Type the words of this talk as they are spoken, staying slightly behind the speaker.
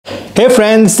Hey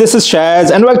friends, this is Shaz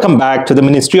and welcome back to the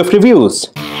Ministry of Reviews.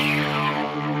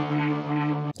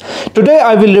 Today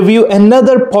I will review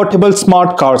another portable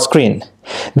smart car screen.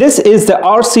 This is the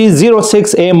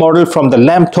RC06A model from the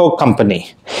LAMTTO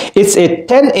company. It's a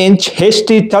 10-inch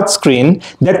HD touchscreen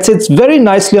that sits very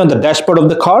nicely on the dashboard of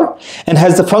the car and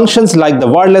has the functions like the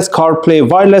wireless CarPlay,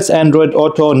 wireless Android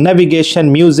Auto,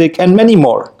 navigation, music and many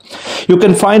more. You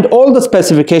can find all the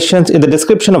specifications in the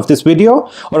description of this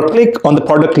video or click on the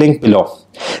product link below.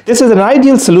 This is an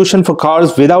ideal solution for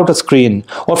cars without a screen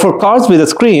or for cars with a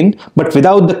screen but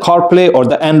without the CarPlay or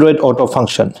the Android Auto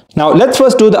function. Now let's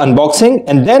first do the unboxing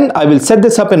and then I will set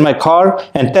this up in my car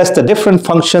and test the different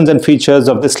functions and features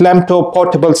of this LAMTTO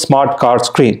portable smart car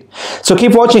screen. So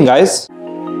keep watching guys.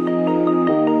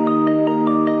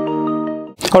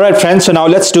 Alright friends, so now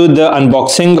let's do the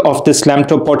unboxing of this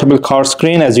LAMTTO portable car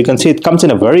screen. As you can see, it comes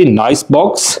in a very nice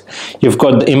box. You've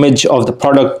got the image of the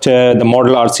product, the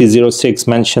model RC06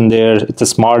 mentioned there. It's a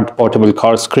smart portable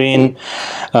car screen.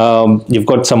 You've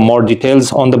got some more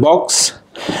details on the box.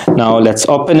 Now let's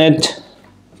open it.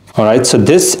 Alright, so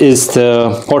this is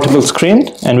the portable screen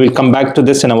and we'll come back to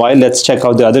this in a while. Let's check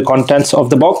out the other contents of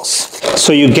the box.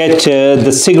 So you get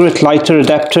the cigarette lighter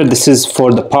adapter. This is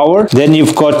for the power. Then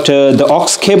you've got the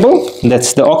aux cable.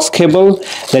 That's the aux cable.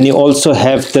 Then you also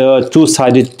have the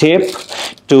two-sided tape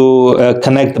to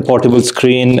connect the portable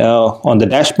screen on the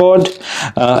dashboard.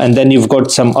 And then you've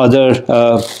got some other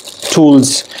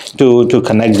tools to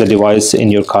connect the device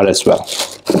in your car as well.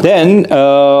 Then,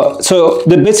 so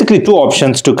there are basically two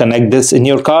options to connect this in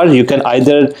your car. You can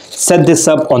either set this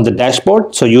up on the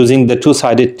dashboard, so using the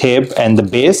two-sided tape and the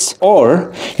base,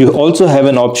 or you also have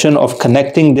an option of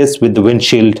connecting this with the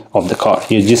windshield of the car.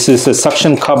 This is a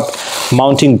suction cup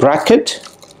mounting bracket.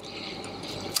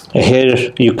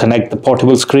 Here you connect the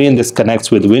portable screen. This connects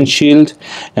with windshield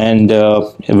and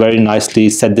very nicely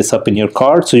set this up in your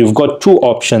car. So you've got two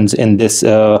options in this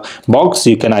box.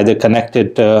 You can either connect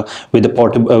it with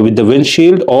the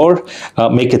windshield or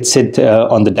make it sit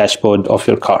on the dashboard of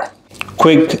your car.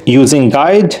 Quick using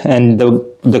guide and the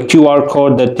QR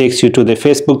code that takes you to the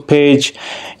Facebook page.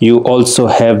 You also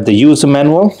have the user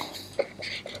manual,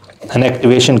 an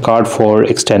activation card for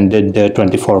extended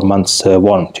 24 months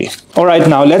warranty. All right,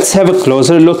 now let's have a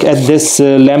closer look at this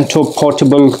LAMTTO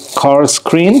portable car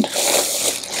screen.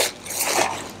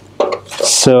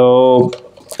 So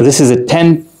this is a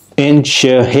 10-inch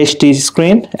HD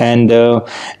screen and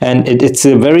it's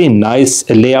a very nice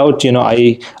layout. You know,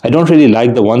 I don't really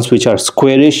like the ones which are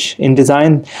squarish in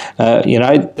design.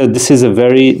 This is a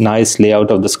very nice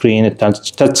layout of the screen, a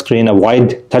touch screen, a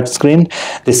wide touch screen.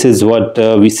 This is what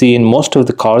we see in most of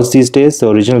the cars these days. The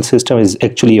original system is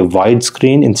actually a wide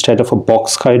screen instead of a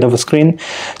box kind of a screen.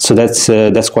 So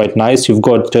that's quite nice. You've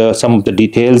got some of the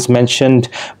details mentioned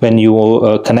when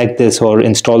you connect this or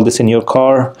install this in your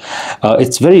car.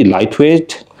 It's very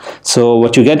lightweight. So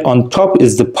what you get on top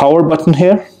is the power button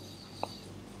here.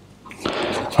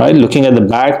 Right, looking at the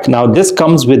back, now this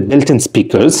comes with built-in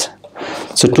speakers.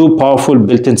 So two powerful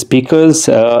built-in speakers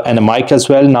and a mic as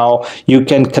well. Now you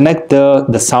can connect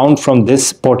the sound from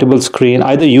this portable screen,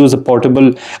 either use a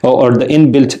portable or the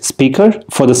inbuilt speaker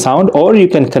for the sound, or you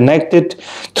can connect it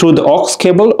through the aux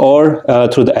cable or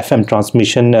through the FM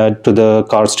transmission to the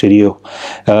car stereo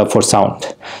for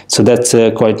sound. So that's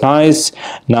quite nice.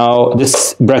 Now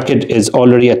this bracket is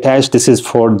already attached. This is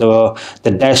for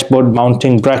the dashboard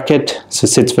mounting bracket. So it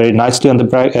sits very nicely on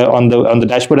the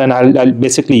dashboard, and I'll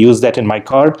basically use that in my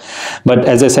car. But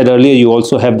as I said earlier, you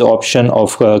also have the option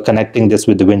of connecting this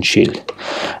with the windshield.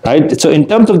 Right. So in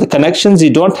terms of the connections, you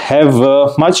don't have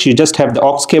much. You just have the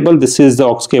aux cable. This is the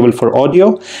aux cable for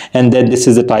audio, and then this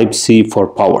is the Type-C for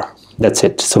power. That's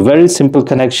it. So very simple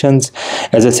connections.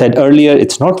 As I said earlier,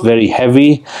 it's not very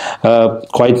heavy,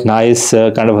 quite nice,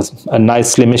 kind of a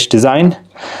nice slimish design.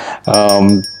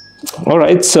 All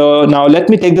right, so now let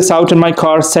me take this out in my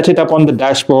car, set it up on the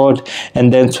dashboard,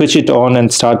 and then switch it on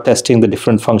and start testing the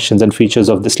different functions and features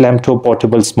of this LAMTTO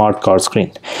portable smart car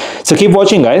screen. So keep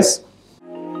watching guys.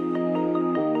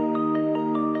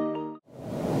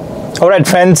 Alright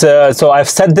friends, so I've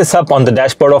set this up on the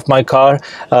dashboard of my car.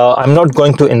 I'm not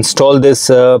going to install this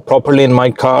properly in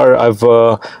my car.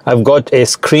 I've got a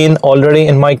screen already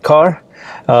in my car.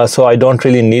 so I don't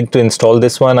really need to install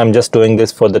this one. I'm just doing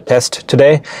this for the test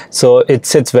today. So it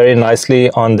sits very nicely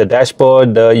on the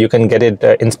dashboard. You can get it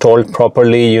installed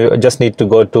properly. You just need to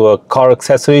go to a car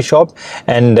accessory shop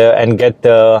and get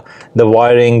the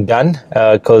wiring done,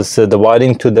 because the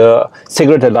wiring to the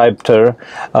cigarette adapter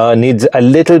needs a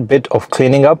little bit of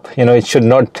cleaning up. You know, it should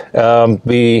not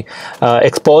be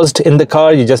exposed in the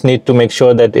car. You just need to make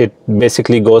sure that it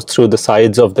basically goes through the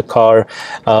sides of the car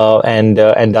and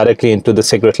directly into the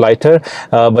cigarette lighter.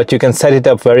 But you can set it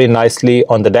up very nicely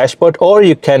on the dashboard, or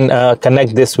you can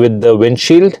connect this with the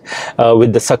windshield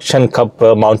with the suction cup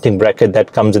mounting bracket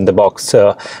that comes in the box.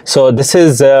 So this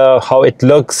is how it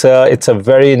looks. It's a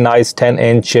very nice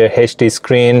 10-inch HD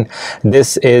screen.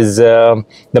 This is the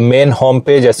main home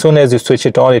page. As soon as you switch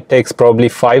it on, it takes probably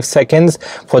 5 seconds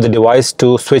for the device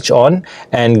to switch on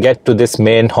and get to this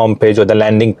main home page or the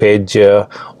landing page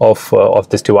of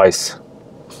this device.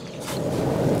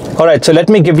 Alright, so let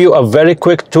me give you a very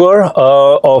quick tour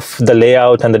of the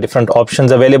layout and the different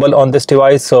options available on this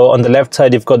device. So on the left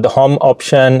side, you've got the home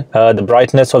option, the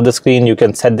brightness of the screen. You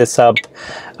can set this up.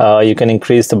 You can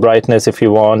increase the brightness if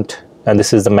you want. And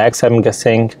this is the max, I'm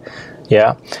guessing.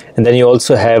 Yeah, and then you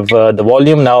also have the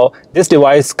volume. Now this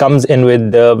device comes in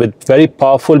with very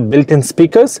powerful built-in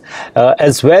speakers,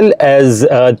 as well as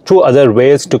 2 other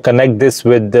ways to connect this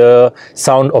with the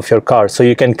sound of your car. So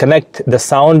you can connect the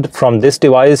sound from this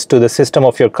device to the system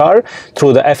of your car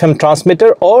through the FM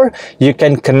transmitter, or you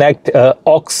can connect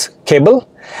aux cable.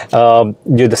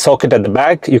 The socket at the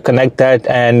back, you connect that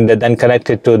and then connect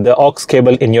it to the aux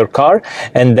cable in your car,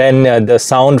 and then the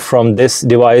sound from this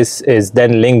device is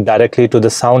then linked directly to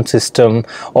the sound system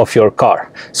of your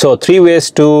car. So 3 ways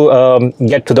to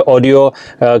get to the audio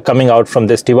coming out from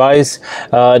this device.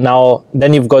 Now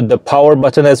then you've got the power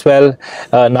button as well.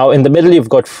 Now in the middle you've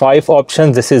got 5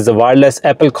 options. This is the wireless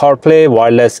Apple CarPlay,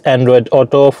 wireless Android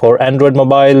Auto for Android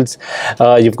mobiles.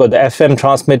 You've got the FM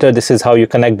transmitter. This is how you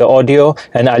connect the audio,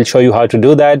 and I'll show you how to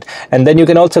do that. And then you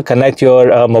can also connect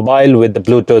your mobile with the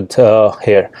Bluetooth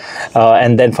here.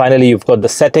 And then finally you've got the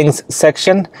settings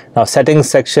section. Now settings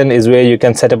section is where you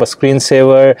can set up a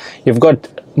screensaver. You've got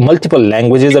multiple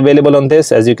languages available on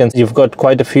this. As you can see, you've got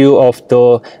quite a few of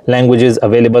the languages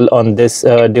available on this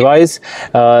device.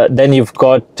 Then you've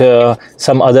got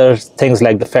some other things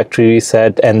like the factory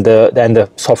reset and the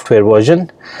software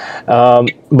version.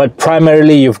 But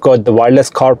primarily you've got the wireless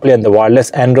CarPlay and the wireless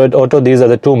Android Auto. These are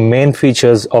the 2 main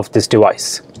features of this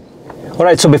device.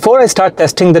 Alright, so before I start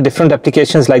testing the different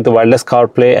applications like the wireless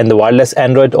CarPlay and the wireless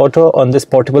Android Auto on this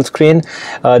portable screen,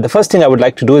 the first thing I would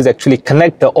like to do is actually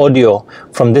connect the audio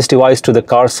from this device to the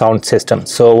car sound system.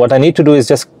 So what I need to do is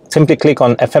just simply click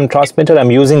on FM transmitter.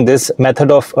 I'm using this method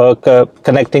of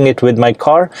connecting it with my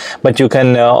car, but you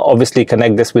can obviously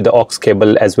connect this with the aux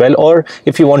cable as well, or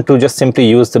if you want to just simply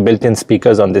use the built-in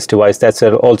speakers on this device, that's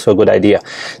also a good idea.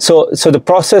 So the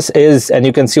process is, and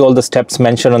you can see all the steps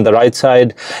mentioned on the right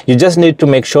side, you just need to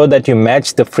make sure that you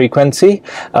match the frequency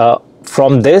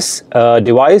from this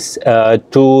device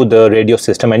to the radio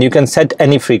system, and you can set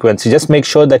any frequency. Just make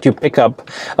sure that you pick up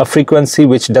a frequency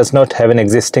which does not have an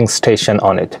existing station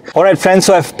on it. Alright friends,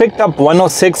 so I've picked up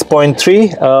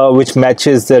 106.3 which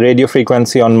matches the radio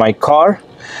frequency on my car,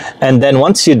 and then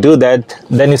once you do that,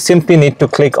 then you simply need to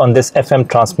click on this FM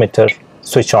transmitter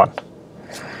switch on.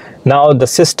 Now the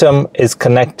system is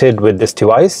connected with this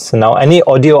device. Now any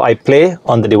audio I play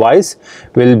on the device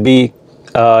will be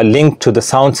linked to the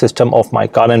sound system of my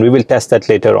car, and we will test that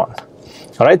later on.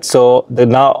 Alright, so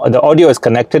now the audio is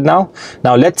connected now.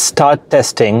 Now let's start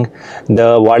testing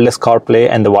the wireless CarPlay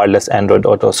and the wireless Android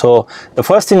Auto. So the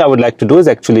first thing I would like to do is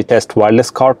actually test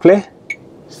wireless CarPlay.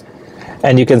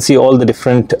 And you can see all the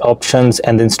different options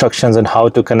and instructions on how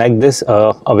to connect this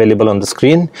available on the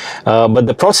screen. But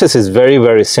the process is very,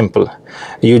 very simple.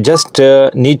 You just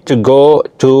need to go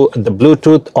to the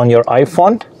Bluetooth on your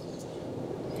iPhone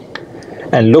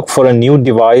and look for a new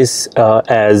device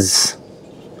as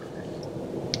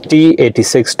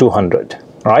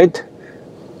T86200, right?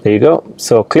 There you go.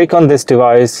 So click on this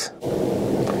device,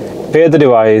 pair the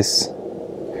device,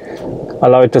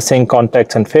 allow it to sync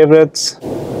contacts and favorites,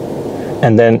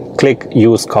 and then click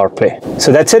use CarPlay.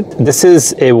 So that's it. This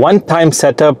is a one-time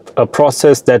setup, a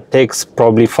process that takes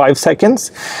probably 5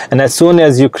 seconds, and as soon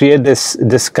as you create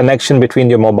this connection between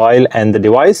your mobile and the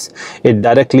device, it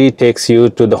directly takes you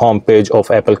to the home page of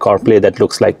Apple CarPlay that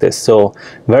looks like this. So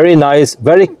very nice,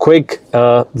 very quick,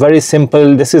 very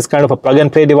simple. This is kind of a plug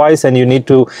and play device, and you need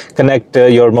to connect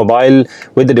your mobile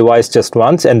with the device just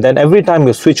once, and then every time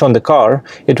you switch on the car,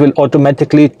 it will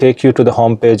automatically take you to the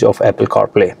home page of Apple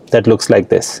CarPlay that looks like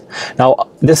this. Now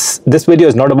this video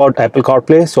is not about Apple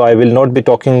CarPlay, so I will not be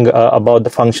talking about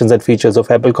the functions and features of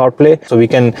Apple CarPlay. So we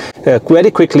can very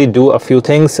quickly do a few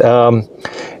things.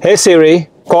 Hey Siri,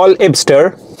 call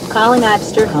Ibster. Calling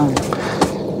Ibster home.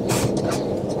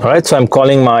 All right, so I'm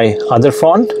calling my other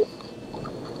phone.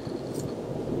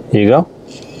 Here you go.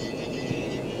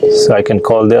 So I can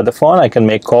call the other phone, I can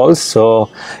make calls. So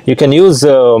you can use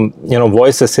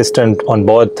voice assistant on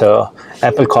both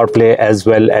Apple CarPlay as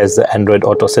well as the Android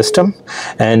Auto system.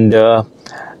 And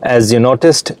as you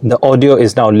noticed, the audio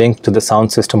is now linked to the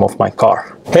sound system of my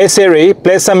car. Hey Siri,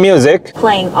 play some music.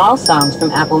 Playing all songs from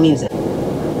Apple Music.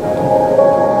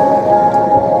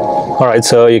 All right,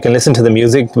 so you can listen to the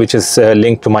music which is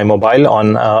linked to my mobile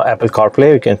on Apple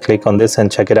CarPlay. You can click on this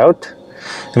and check it out.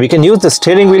 We can use the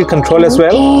steering wheel control as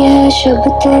well.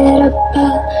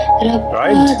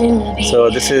 Right, so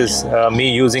this is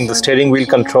me using the steering wheel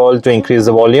control to increase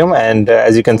the volume, and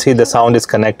as you can see, the sound is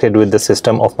connected with the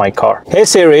system of my car. Hey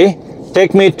Siri,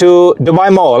 take me to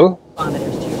Dubai Mall.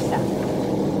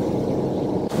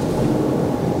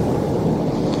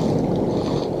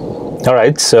 All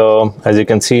right, so as you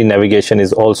can see, navigation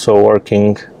is also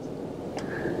working.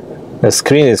 The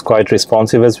screen is quite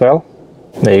responsive as well.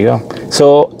 There you go.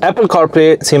 So Apple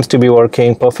CarPlay seems to be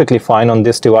working perfectly fine on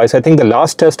this device. I think the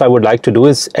last test I would like to do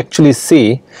is actually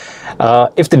see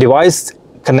if the device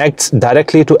connects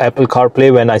directly to Apple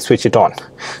CarPlay when I switch it on.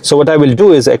 So what I will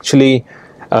do is actually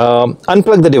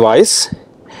unplug the device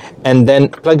and then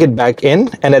plug it back in,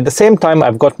 and at the same time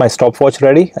I've got my stopwatch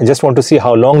ready. I just want to see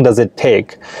how long does it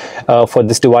take for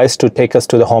this device to take us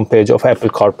to the home page of Apple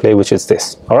CarPlay, which is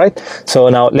this. All right, so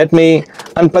now let me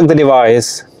unplug the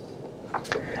device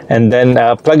and then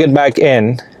plug it back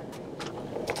in,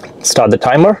 start the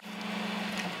timer.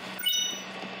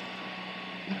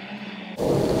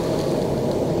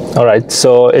 All right,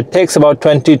 so it takes about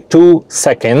 22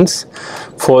 seconds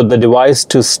for the device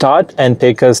to start and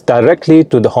take us directly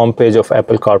to the home page of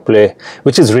Apple CarPlay,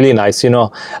 which is really nice.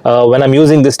 When I'm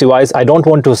using this device, I don't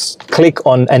want to click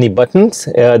on any buttons.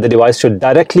 The device should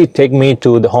directly take me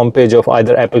to the home page of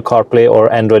either Apple CarPlay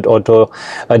or Android Auto,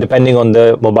 depending on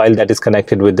the mobile that is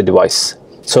connected with the device.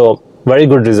 So very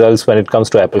good results when it comes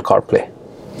to Apple CarPlay.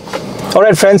 All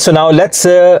right, friends, so now let's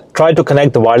try to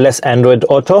connect the wireless Android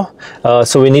Auto.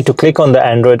 So we need to click on the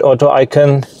Android Auto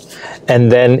icon,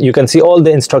 and then you can see all the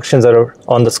instructions are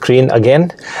on the screen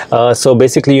again. So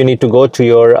basically you need to go to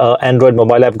your Android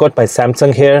mobile. I've got my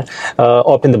Samsung here.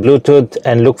 Open the Bluetooth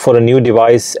and look for a new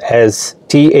device as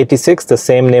T86, the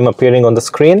same name appearing on the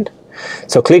screen.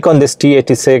 So click on this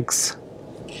T86,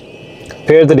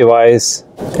 pair the device,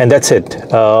 and that's it.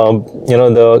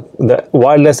 The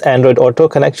wireless Android Auto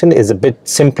connection is a bit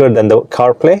simpler than the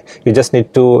CarPlay. You just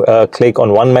need to click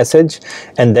on one message,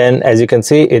 and then as you can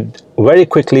see, it very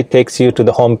quickly takes you to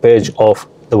the home page of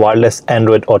the wireless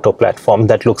Android Auto platform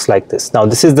that looks like this. Now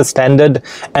this is the standard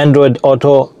Android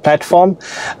Auto platform,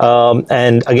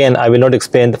 and again I will not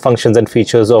explain the functions and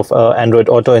features of Android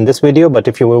Auto in this video, but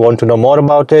if you want to know more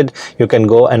about it, you can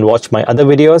go and watch my other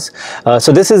videos.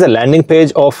 So this is a landing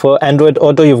page of Android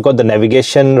Auto. You've got the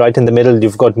navigation right in the middle,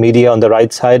 you've got media on the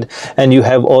right side, and you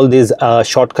have all these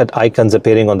shortcut icons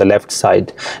appearing on the left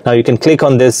side. Now you can click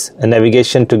on this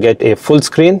navigation to get a full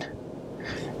screen.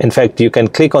 In fact, you can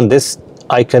click on this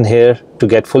icon here to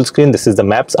get full screen. This is the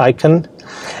maps icon,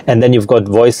 and then you've got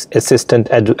voice assistant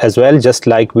as well. Just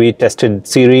like we tested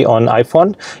Siri on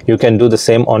iPhone, you can do the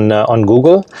same on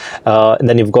Google. And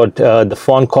then you've got the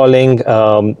phone calling,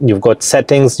 you've got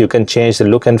settings, you can change the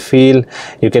look and feel,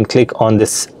 you can click on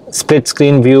this split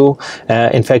screen view.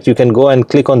 In fact, you can go and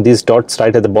click on these dots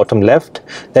right at the bottom left.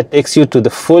 That takes you to the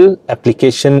full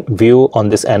application view on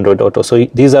this Android Auto. So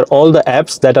these are all the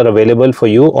apps that are available for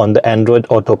you on the Android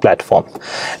Auto platform.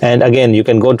 And again, you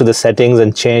can go to the settings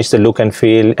and change the look and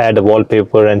feel, add a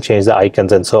wallpaper and change the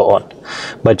icons and so on.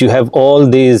 But you have all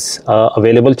these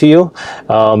available to you.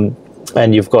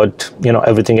 And you've got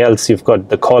everything else. You've got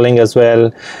the calling as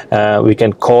well. We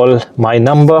can call my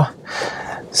number.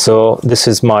 So this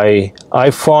is my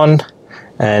iPhone,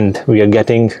 and we are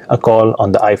getting a call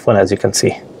on the iPhone, as you can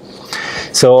see.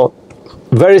 So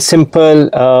very simple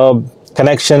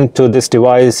connection to this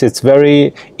device. It's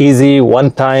very easy,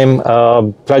 one-time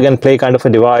plug and play kind of a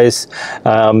device.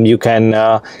 You can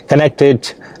connect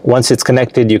it. Once it's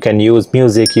connected, you can use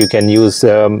music, you can use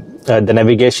the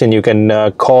navigation. You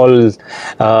can call,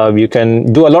 you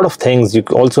can do a lot of things. You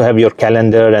also have your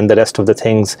calendar and the rest of the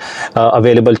things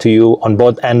available to you on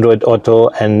both Android Auto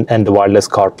and the wireless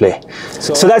CarPlay.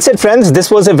 So that's it, friends.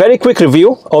 This was a very quick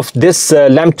review of this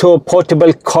LAMTTO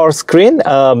portable car screen.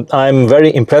 I'm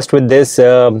very impressed with this,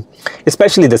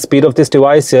 especially the speed of this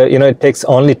device. You know, it takes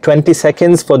only 20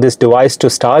 seconds for this device to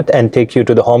start and take you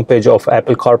to the homepage of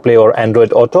Apple CarPlay or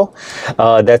Android Auto.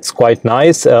 That's quite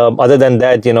nice. Other than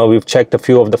that, you know, we've checked a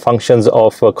few of the functions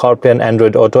of CarPlay and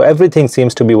Android Auto. Everything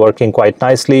seems to be working quite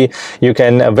nicely. You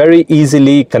can very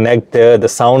easily connect the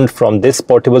sound from this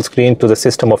portable screen to the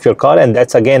system of your car, and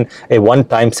that's again a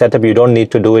one-time setup. You don't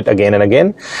need to do it again and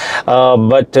again.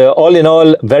 But all in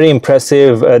all, very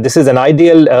impressive. This is an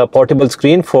ideal portable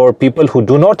screen for people who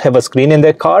do not have a screen in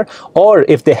their car, or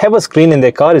if they have a screen in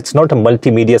their car, it's not a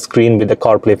multimedia screen with the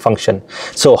CarPlay function.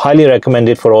 So highly recommend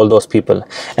it for all those people.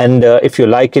 And if you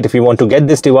like it, if you want to get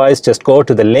this device, just go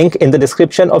to the link in the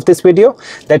description of this video.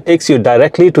 That takes you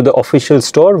directly to the official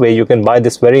store where you can buy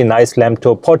this very nice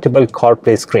LAMTTO portable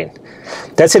CarPlay screen.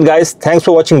 That's it, guys. Thanks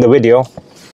for watching the video.